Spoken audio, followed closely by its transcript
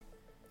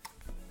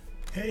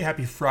Hey,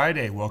 happy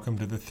Friday. Welcome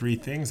to the 3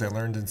 things I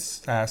learned in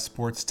SaaS,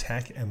 sports,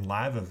 tech, and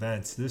live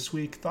events. This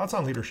week, thoughts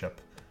on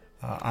leadership.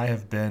 I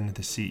have been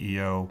the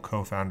CEO,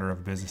 co-founder of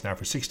a business now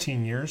for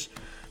 16 years.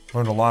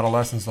 Learned a lot of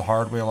lessons the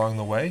hard way along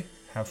the way.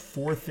 Have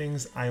 4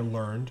 things I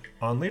learned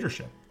on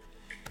leadership.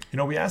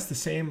 We ask the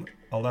same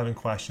 11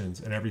 questions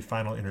in every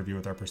final interview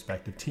with our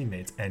prospective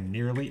teammates, and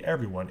nearly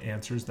everyone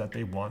answers that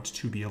they want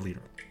to be a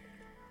leader.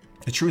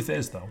 The truth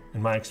is, though,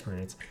 in my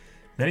experience,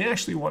 many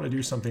actually want to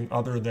do something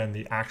other than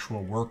the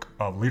actual work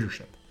of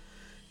leadership.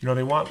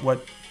 They want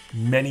what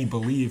many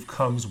believe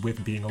comes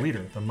with being a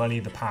leader: the money,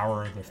 the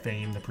power, the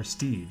fame, the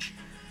prestige.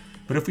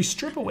 But if we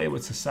strip away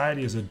what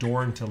society has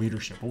adorned to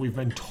leadership, what we've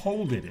been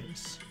told it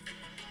is,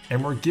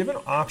 and we're given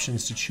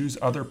options to choose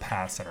other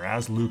paths that are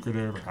as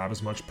lucrative or have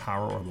as much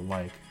power or the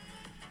like,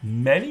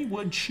 many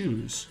would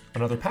choose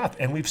another path.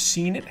 And we've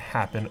seen it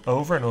happen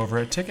over and over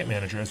at Ticket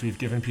Manager as we've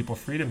given people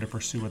freedom to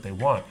pursue what they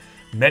want.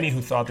 Many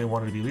who thought they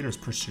wanted to be leaders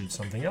pursued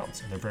something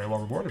else, and they're very well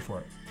rewarded for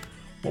it.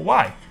 Well,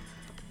 why?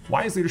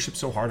 Why is leadership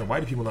so hard, and why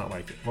do people not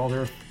like it? Well,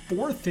 there are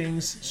 4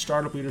 things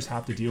startup leaders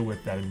have to deal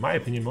with that, in my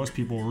opinion, most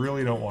people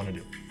really don't want to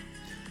do.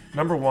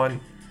 Number 1,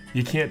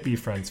 you can't be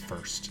friends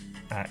first.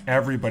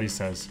 Everybody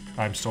says,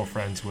 I'm still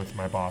friends with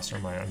my boss or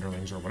my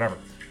underlings or whatever.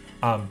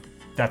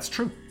 That's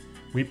true.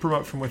 We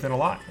promote from within a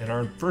lot. And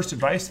our first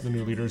advice to the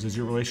new leaders is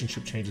your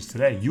relationship changes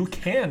today. You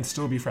can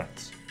still be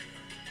friends,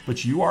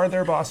 but you are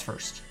their boss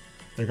first.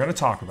 They're going to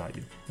talk about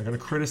you. They're going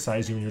to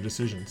criticize you and your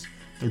decisions.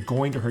 They're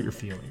going to hurt your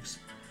feelings.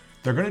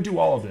 They're going to do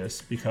all of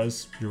this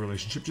because your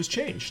relationship just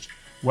changed,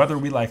 whether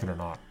we like it or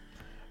not.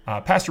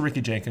 Pastor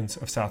Ricky Jenkins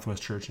of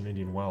Southwest Church in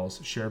Indian Wells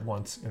shared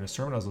once in a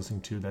sermon I was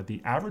listening to that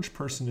the average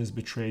person is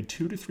betrayed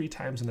 2 to 3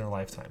 times in their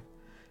lifetime.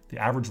 The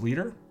average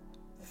leader,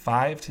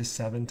 5 to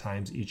 7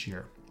 times each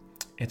year.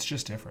 It's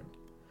just different.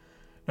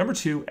 Number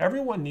 2,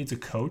 everyone needs a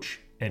coach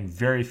and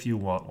very few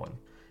want one.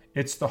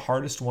 It's the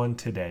hardest one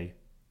today,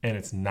 and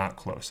it's not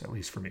close, at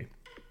least for me.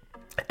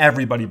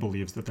 Everybody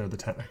believes that they're the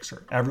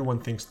 10Xer. Everyone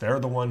thinks they're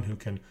the one who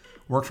can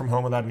work from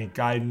home without any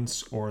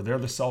guidance, or they're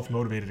the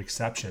self-motivated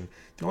exception.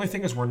 The only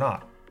thing is we're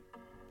not.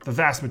 The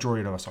vast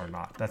majority of us are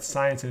not. That's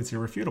science, and it's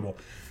irrefutable.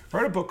 I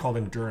read a book called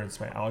Endurance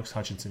by Alex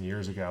Hutchinson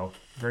years ago.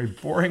 Very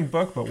boring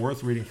book, but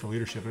worth reading for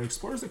leadership. It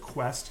explores the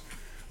quest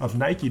of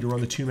Nike to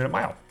run the 2-minute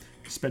mile.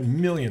 They spent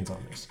millions on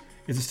this.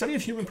 It's a study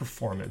of human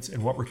performance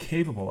and what we're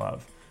capable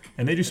of.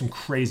 And they do some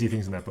crazy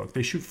things in that book.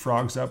 They shoot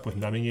frogs up with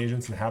numbing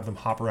agents and have them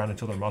hop around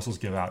until their muscles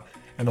give out.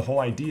 And the whole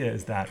idea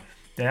is that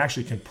they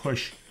actually can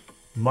push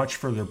much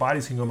further. Their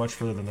bodies can go much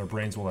further than their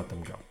brains will let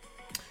them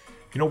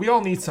go. We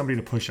all need somebody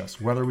to push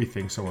us, whether we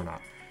think so or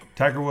not.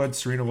 Tiger Woods,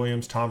 Serena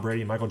Williams, Tom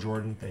Brady, Michael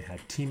Jordan, they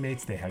had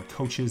teammates, they had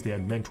coaches, they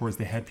had mentors,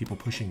 they had people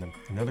pushing them.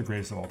 And they're the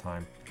greatest of all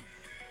time.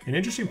 An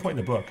interesting point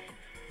in the book: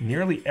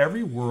 nearly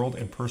every world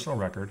and personal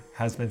record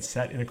has been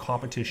set in a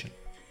competition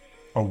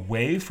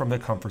away from the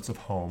comforts of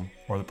home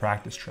or the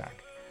practice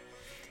track.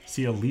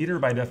 See, a leader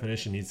by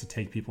definition needs to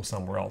take people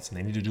somewhere else, and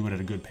they need to do it at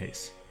a good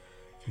pace.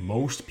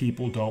 Most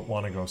people don't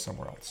want to go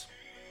somewhere else.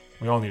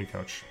 We all need a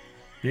coach.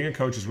 Being a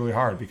coach is really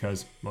hard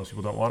because most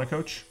people don't want a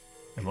coach,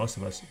 and most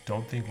of us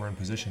don't think we're in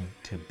position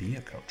to be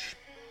a coach.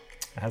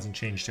 It hasn't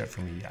changed yet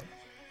for me yet.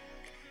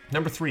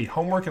 Number 3,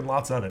 homework and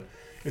lots of it.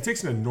 It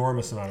takes an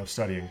enormous amount of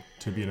studying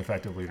to be an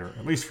effective leader.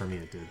 At least for me,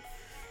 it did.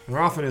 And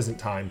there often isn't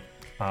time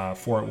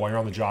for it while you're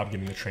on the job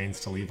getting the trains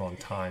to leave on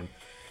time.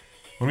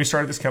 When we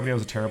started this company, I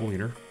was a terrible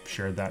leader.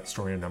 Shared that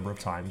story a number of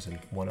times, and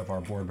one of our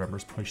board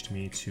members pushed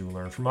me to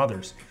learn from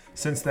others.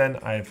 Since then,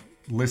 I've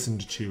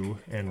listened to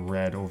and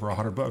read over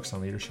 100 books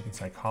on leadership and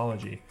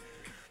psychology.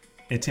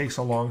 It takes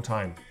a long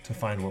time to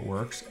find what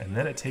works, and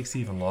then it takes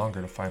even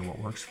longer to find what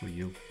works for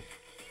you.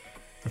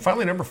 And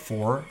finally, number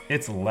 4,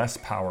 it's less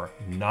power,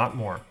 not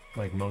more,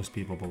 like most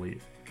people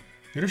believe.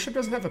 Leadership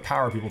doesn't have the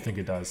power people think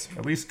it does,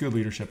 at least good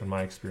leadership in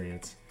my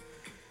experience.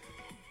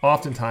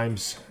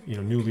 Oftentimes,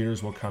 new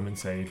leaders will come and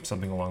say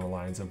something along the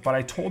lines of, but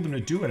I told them to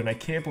do it and I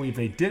can't believe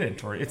they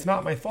didn't, or it's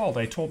not my fault,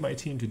 I told my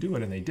team to do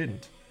it and they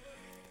didn't.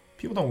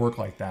 People don't work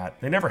like that.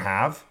 They never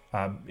have.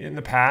 In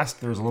the past,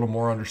 there was a little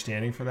more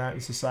understanding for that in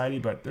society,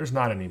 but there's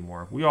not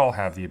anymore. We all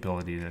have the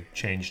ability to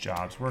change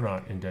jobs. We're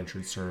not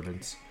indentured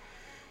servants.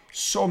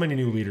 So many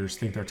new leaders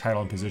think their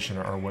title and position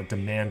are what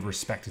demand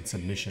respect and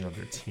submission of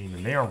their team,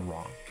 and they are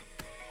wrong.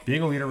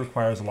 Being a leader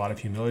requires a lot of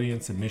humility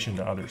and submission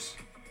to others,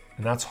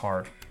 and that's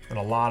hard, and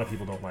a lot of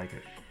people don't like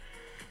it.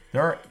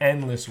 There are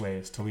endless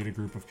ways to lead a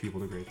group of people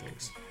to great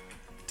things.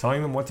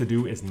 Telling them what to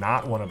do is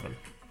not one of them,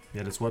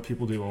 yet it's what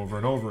people do over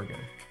and over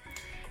again.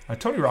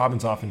 Tony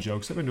Robbins often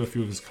jokes, I've been to a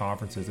few of his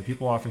conferences, that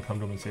people often come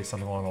to him and say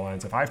something along the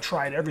lines of, I've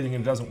tried everything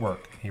and it doesn't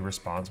work. He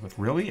responds with,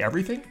 really?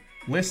 Everything?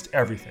 List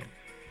everything.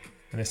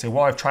 And they say,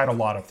 well, I've tried a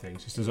lot of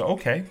things. He says,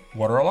 okay,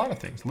 what are a lot of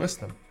things? List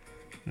them.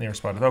 And they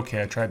responded,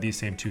 okay, I tried these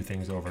same 2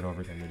 things over and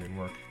over again. They didn't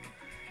work.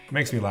 It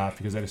makes me laugh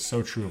because that is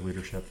so true of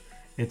leadership.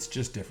 It's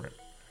just different.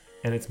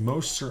 And it's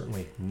most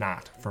certainly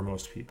not for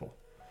most people.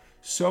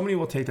 So many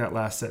will take that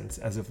last sentence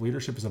as if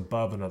leadership is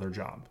above another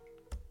job.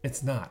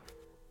 It's not.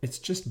 It's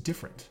just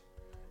different.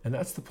 And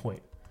that's the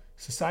point.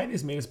 Society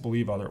has made us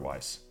believe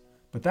otherwise.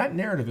 But that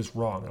narrative is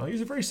wrong. And I'll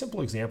use a very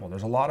simple example.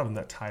 There's a lot of them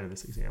that tie to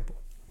this example.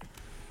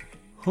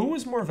 Who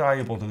was more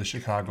valuable to the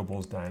Chicago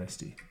Bulls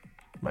dynasty?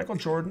 Michael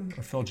Jordan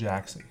or Phil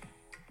Jackson?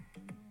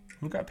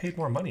 Who got paid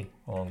more money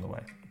along the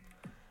way?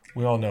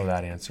 We all know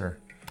that answer.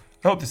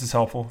 I hope this is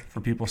helpful for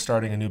people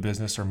starting a new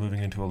business or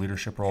moving into a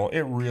leadership role.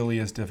 It really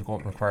is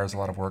difficult and requires a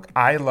lot of work.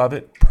 I love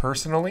it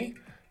personally.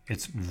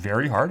 It's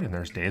very hard, and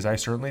there's days I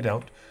certainly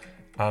don't.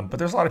 But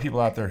there's a lot of people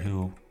out there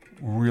who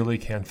really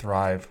can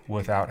thrive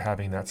without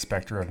having that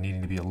specter of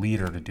needing to be a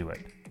leader to do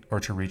it or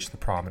to reach the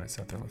prominence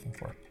that they're looking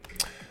for.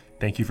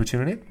 Thank you for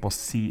tuning in. We'll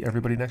see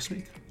everybody next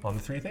week on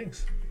The Three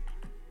Things.